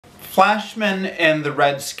Flashman and the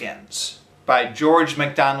Redskins by George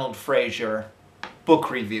MacDonald Fraser, book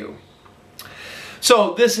review.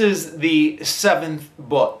 So this is the 7th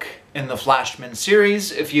book in the Flashman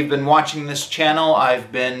series. If you've been watching this channel,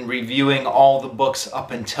 I've been reviewing all the books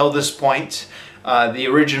up until this point. The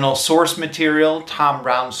original source material, Tom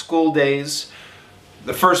Brown's School Days,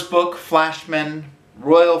 the first book, Flashman,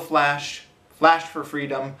 Royal Flash, Flash for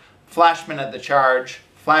Freedom, Flashman at the Charge,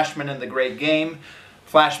 Flashman in the Great Game,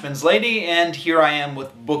 Flashman's Lady, and here I am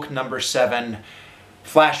with book number 7,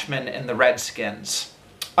 Flashman and the Redskins.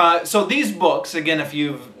 So these books, again, if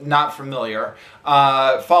you're not familiar,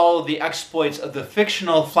 follow the exploits of the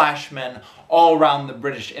fictional Flashman all around the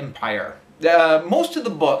British Empire. Most of the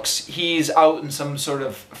books, he's out in some sort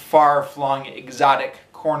of far-flung, exotic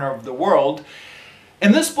corner of the world.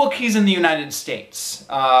 In this book, he's in the United States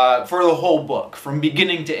for the whole book, from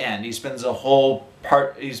beginning to end. He spends a whole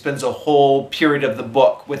period of the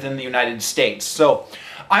book within the United States. So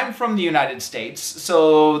I'm from the United States,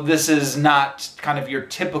 so this is not kind of your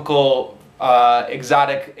typical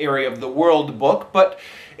exotic area of the world book, but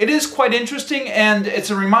it is quite interesting, and it's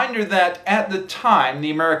a reminder that at the time, the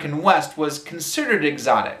American West was considered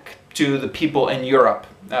exotic to the people in Europe.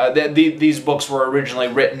 These books were originally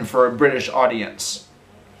written for a British audience.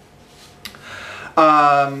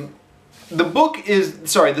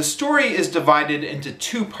 The story is divided into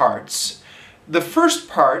 2 parts. The first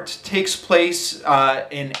part takes place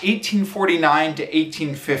in 1849 to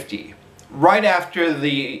 1850, right after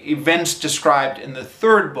the events described in the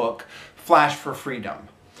 3rd book, Flash for Freedom.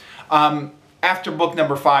 After book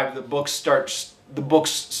number 5, the books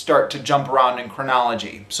start to jump around in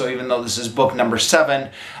chronology. So even though this is book number 7,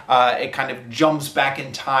 it kind of jumps back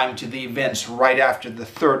in time to the events right after the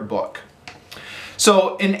 3rd book.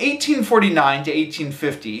 So in 1849 to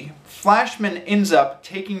 1850, Flashman ends up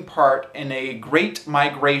taking part in a great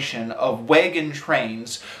migration of wagon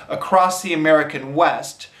trains across the American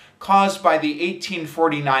West caused by the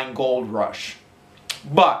 1849 gold rush.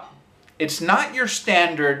 But it's not your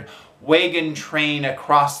standard wagon train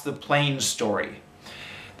across the plains story.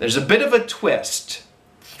 There's a bit of a twist.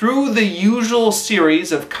 Through the usual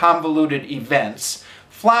series of convoluted events,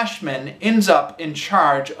 Flashman ends up in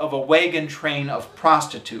charge of a wagon train of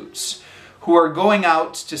prostitutes who are going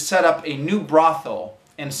out to set up a new brothel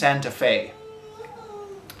in Santa Fe.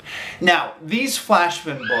 Now, these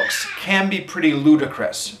Flashman books can be pretty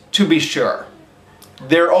ludicrous, to be sure.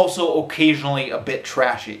 They're also occasionally a bit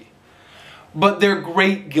trashy. But they're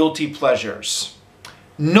great guilty pleasures.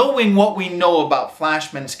 Knowing what we know about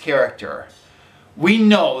Flashman's character, we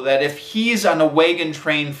know that if he's on a wagon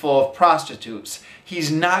train full of prostitutes,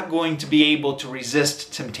 he's not going to be able to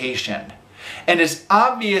resist temptation. And it's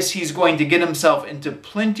obvious he's going to get himself into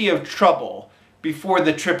plenty of trouble before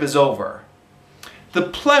the trip is over. The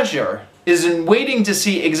pleasure is in waiting to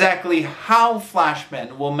see exactly how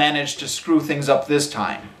Flashman will manage to screw things up this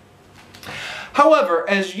time. However,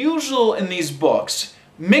 as usual in these books,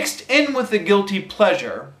 mixed in with the guilty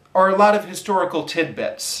pleasure are a lot of historical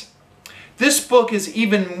tidbits. This book is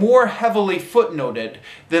even more heavily footnoted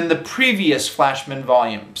than the previous Flashman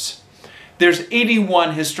volumes. There's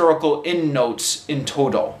 81 historical endnotes in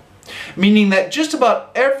total, meaning that just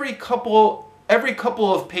about every couple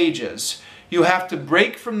of pages you have to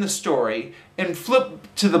break from the story and flip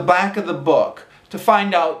to the back of the book to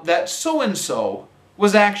find out that so-and-so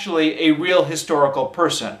was actually a real historical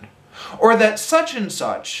person, or that such and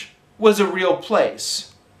such was a real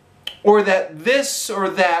place, or that this or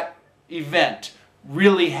that event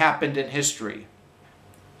really happened in history.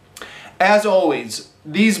 As always,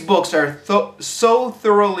 these books are so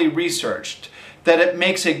thoroughly researched that it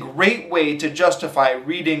makes a great way to justify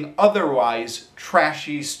reading otherwise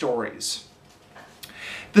trashy stories.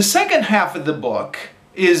 The second half of the book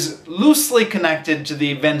is loosely connected to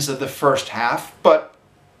the events of the first half, but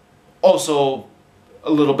also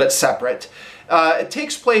a little bit separate. It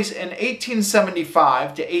takes place in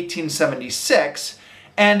 1875 to 1876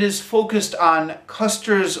 and is focused on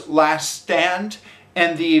Custer's last stand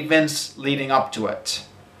and the events leading up to it.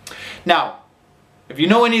 Now, if you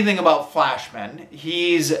know anything about Flashman,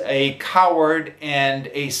 he's a coward and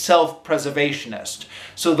a self-preservationist.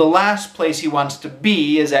 So the last place he wants to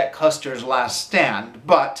be is at Custer's last stand,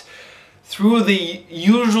 but through the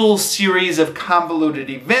usual series of convoluted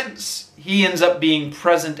events, he ends up being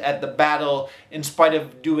present at the battle in spite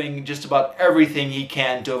of doing just about everything he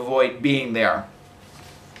can to avoid being there.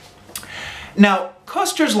 Now,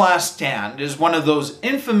 Custer's Last Stand is one of those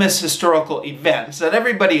infamous historical events that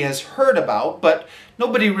everybody has heard about, but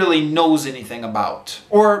nobody really knows anything about.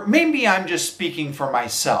 Or maybe I'm just speaking for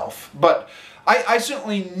myself, but I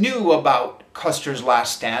certainly knew about Custer's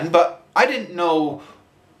last stand, but I didn't know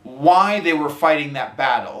why they were fighting that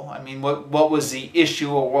battle. I mean, what was the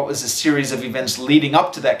issue, or what was the series of events leading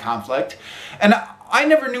up to that conflict? And I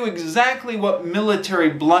never knew exactly what military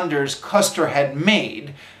blunders Custer had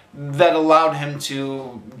made that allowed him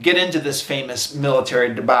to get into this famous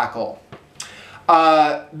military debacle.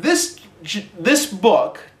 This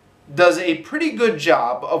book does a pretty good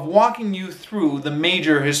job of walking you through the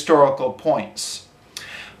major historical points.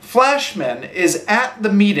 Flashman is at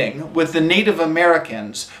the meeting with the Native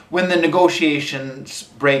Americans when the negotiations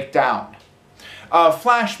break down.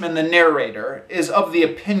 Flashman, the narrator, is of the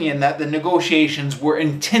opinion that the negotiations were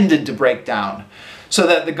intended to break down so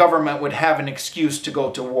that the government would have an excuse to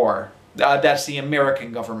go to war. That's the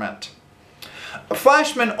American government.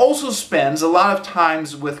 Flashman also spends a lot of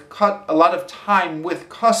time with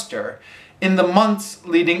Custer in the months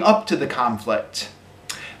leading up to the conflict.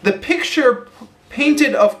 The picture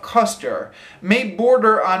painted of Custer may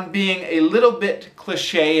border on being a little bit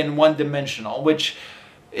cliché and one-dimensional, which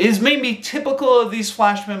is maybe typical of these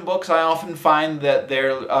Flashman books. I often find that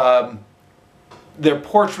their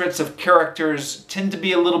portraits of characters tend to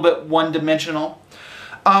be a little bit one-dimensional.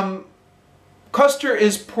 Custer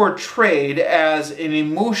is portrayed as an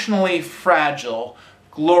emotionally fragile,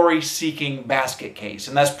 glory-seeking basket case,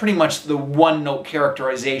 and that's pretty much the one-note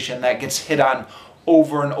characterization that gets hit on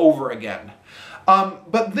over and over again.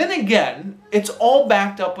 But then again, it's all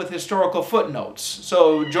backed up with historical footnotes.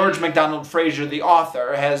 So George MacDonald, Fraser, the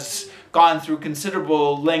author, has gone through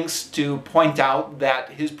considerable lengths to point out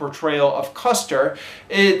that his portrayal of Custer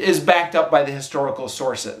is backed up by the historical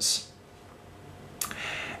sources.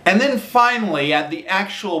 And then finally, at the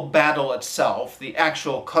actual battle itself, the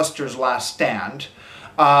actual Custer's last stand,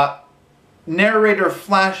 narrator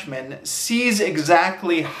Flashman sees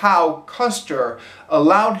exactly how Custer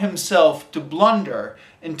allowed himself to blunder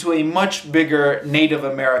into a much bigger Native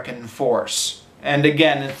American force. And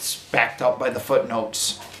again, it's backed up by the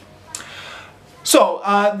footnotes. So,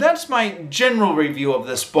 that's my general review of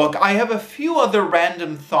this book. I have a few other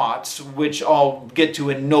random thoughts, which I'll get to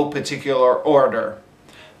in no particular order.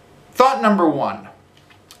 Thought number one.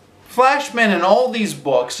 Flashman in all these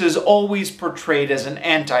books is always portrayed as an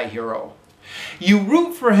anti-hero. You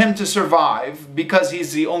root for him to survive because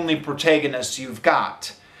he's the only protagonist you've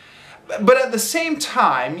got. But at the same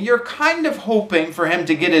time, you're kind of hoping for him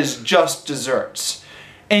to get his just desserts.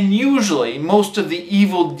 And usually, most of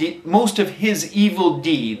his evil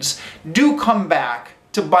deeds do come back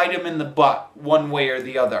to bite him in the butt one way or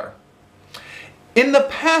the other. In the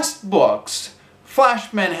past books,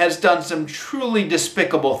 Flashman has done some truly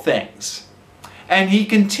despicable things. And he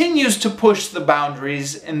continues to push the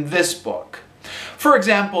boundaries in this book. For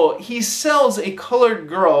example, he sells a colored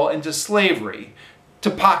girl into slavery to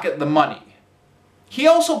pocket the money. He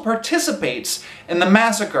also participates in the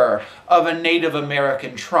massacre of a Native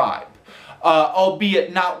American tribe,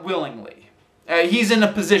 albeit not willingly. He's in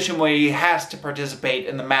a position where he has to participate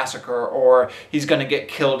in the massacre or he's going to get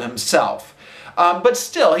killed himself. But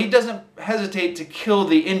still, he doesn't hesitate to kill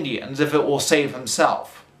the Indians if it will save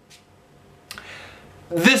himself.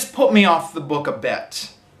 This put me off the book a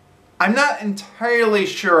bit. I'm not entirely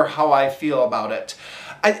sure how I feel about it.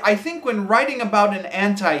 I think when writing about an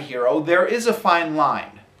anti-hero, there is a fine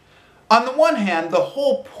line. On the one hand, the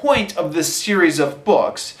whole point of this series of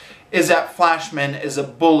books is that Flashman is a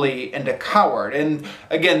bully and a coward. And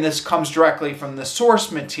again, this comes directly from the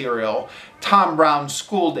source material, Tom Brown's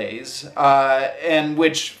School Days, in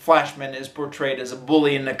which Flashman is portrayed as a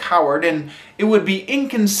bully and a coward. And it would be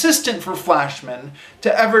inconsistent for Flashman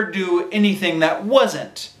to ever do anything that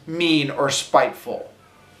wasn't mean or spiteful.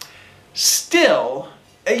 Still,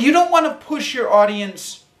 you don't want to push your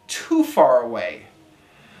audience too far away.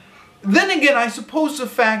 Then again, I suppose the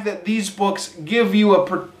fact that these books give you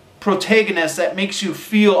a protagonist that makes you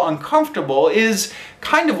feel uncomfortable is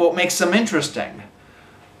kind of what makes them interesting.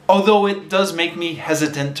 Although it does make me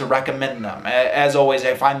hesitant to recommend them. As always,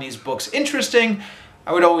 I find these books interesting.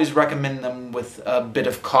 I would always recommend them with a bit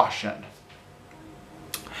of caution.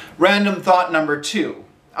 Random thought number two.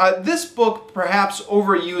 This book perhaps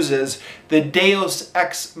overuses the Deus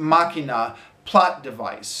Ex Machina plot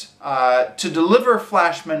device to deliver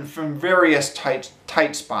Flashman from various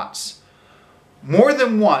tight spots. More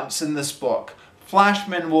than once in this book,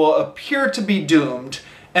 Flashman will appear to be doomed,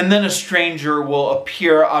 and then a stranger will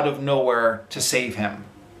appear out of nowhere to save him.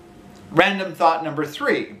 Random thought number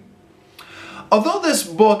three. Although this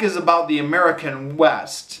book is about the American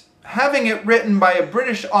West, having it written by a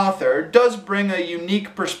British author does bring a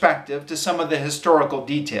unique perspective to some of the historical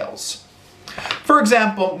details. For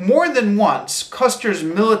example, more than once, Custer's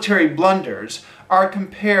military blunders are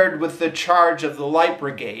compared with the charge of the Light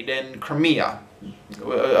Brigade in Crimea,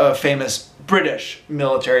 a famous British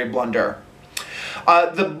military blunder.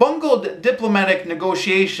 The bungled diplomatic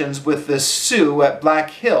negotiations with the Sioux at Black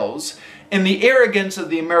Hills and the arrogance of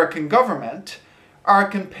the American government are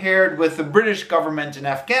compared with the British government in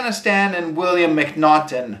Afghanistan and William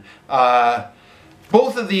MacNaughton.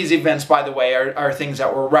 Both of these events, by the way, are things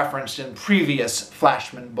that were referenced in previous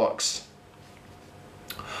Flashman books.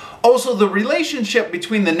 Also, the relationship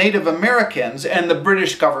between the Native Americans and the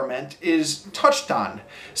British government is touched on.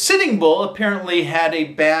 Sitting Bull apparently had a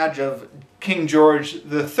badge of King George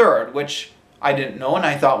III, which I didn't know and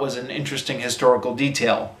I thought was an interesting historical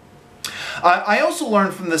detail. I also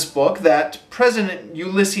learned from this book that President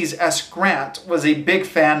Ulysses S. Grant was a big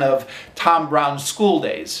fan of Tom Brown's School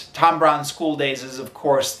Days. Tom Brown's School Days is, of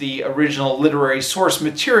course, the original literary source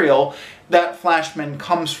material that Flashman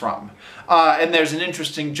comes from. And there's an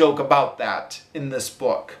interesting joke about that in this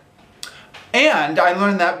book. And I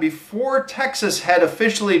learned that before Texas had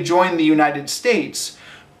officially joined the United States,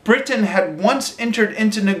 Britain had once entered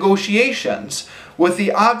into negotiations with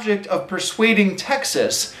the object of persuading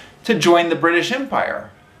Texas to join the British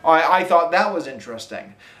Empire. I thought that was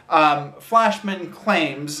interesting. Flashman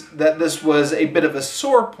claims that this was a bit of a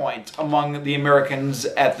sore point among the Americans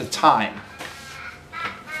at the time.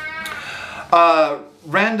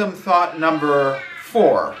 Random thought number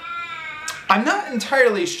 4. I'm not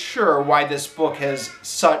entirely sure why this book has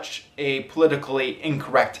such a politically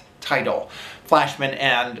incorrect title, Flashman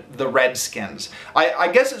and the Redskins.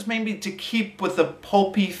 I guess it's maybe to keep with the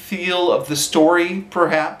pulpy feel of the story,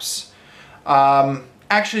 perhaps.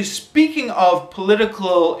 Actually, speaking of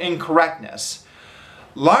political incorrectness,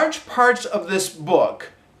 large parts of this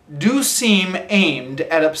book do seem aimed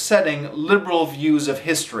at upsetting liberal views of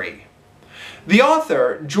history. The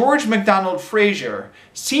author, George MacDonald Fraser,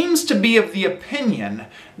 seems to be of the opinion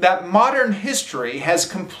that modern history has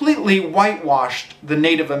completely whitewashed the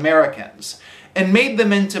Native Americans and made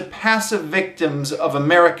them into passive victims of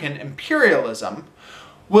American imperialism,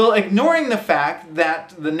 while ignoring the fact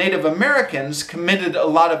that the Native Americans committed a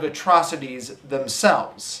lot of atrocities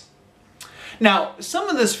themselves. Now, some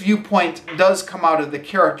of this viewpoint does come out of the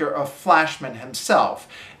character of Flashman himself,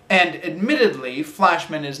 and admittedly,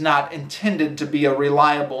 Flashman is not intended to be a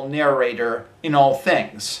reliable narrator in all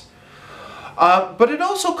things. But it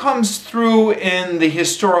also comes through in the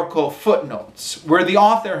historical footnotes, where the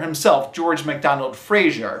author himself, George MacDonald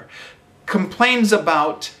Fraser, complains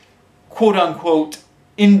about, quote-unquote,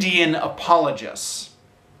 Indian apologists.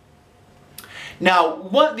 Now,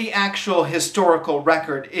 what the actual historical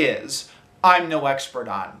record is, I'm no expert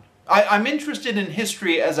on. I'm interested in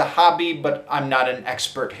history as a hobby, but I'm not an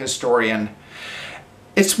expert historian.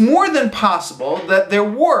 It's more than possible that there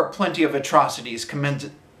were plenty of atrocities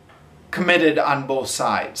committed on both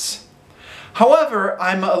sides. However,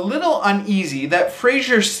 I'm a little uneasy that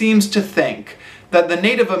Fraser seems to think that the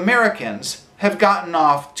Native Americans have gotten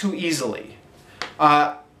off too easily.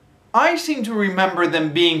 I seem to remember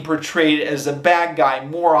them being portrayed as a bad guy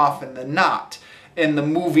more often than not in the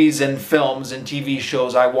movies and films and TV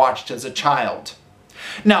shows I watched as a child.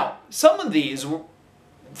 Now, some of these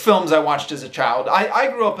films I watched as a child,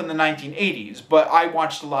 I grew up in the 1980s, but I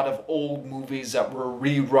watched a lot of old movies that were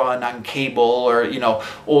rerun on cable, or, you know,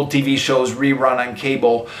 old TV shows rerun on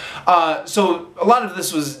cable. So a lot of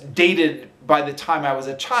this was dated by the time I was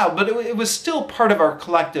a child, but it was still part of our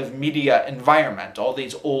collective media environment, all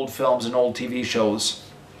these old films and old TV shows.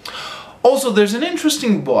 Also, there's an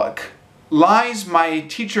interesting book, Lies My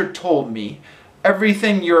Teacher Told Me,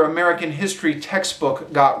 Everything Your American History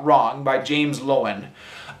Textbook Got Wrong by James Loewen,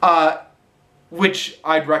 which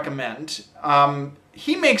I'd recommend.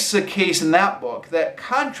 He makes a case in that book that,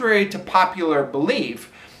 contrary to popular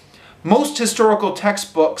belief, most historical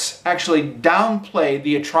textbooks actually downplay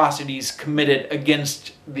the atrocities committed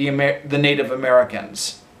against the Native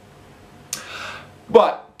Americans.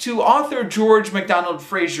 But to author George MacDonald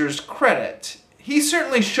Fraser's credit, he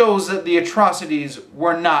certainly shows that the atrocities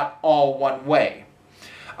were not all one way.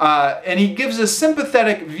 And he gives a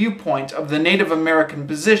sympathetic viewpoint of the Native American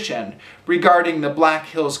position regarding the Black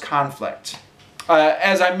Hills conflict.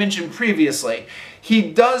 As I mentioned previously, he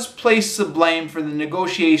does place the blame for the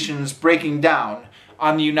negotiations breaking down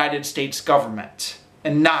on the United States government,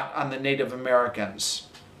 and not on the Native Americans.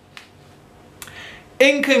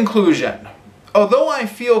 In conclusion, although I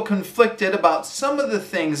feel conflicted about some of the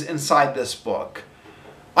things inside this book,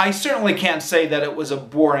 I certainly can't say that it was a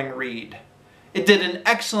boring read. It did an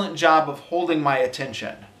excellent job of holding my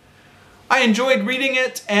attention. I enjoyed reading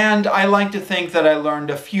it, and I like to think that I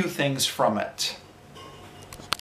learned a few things from it.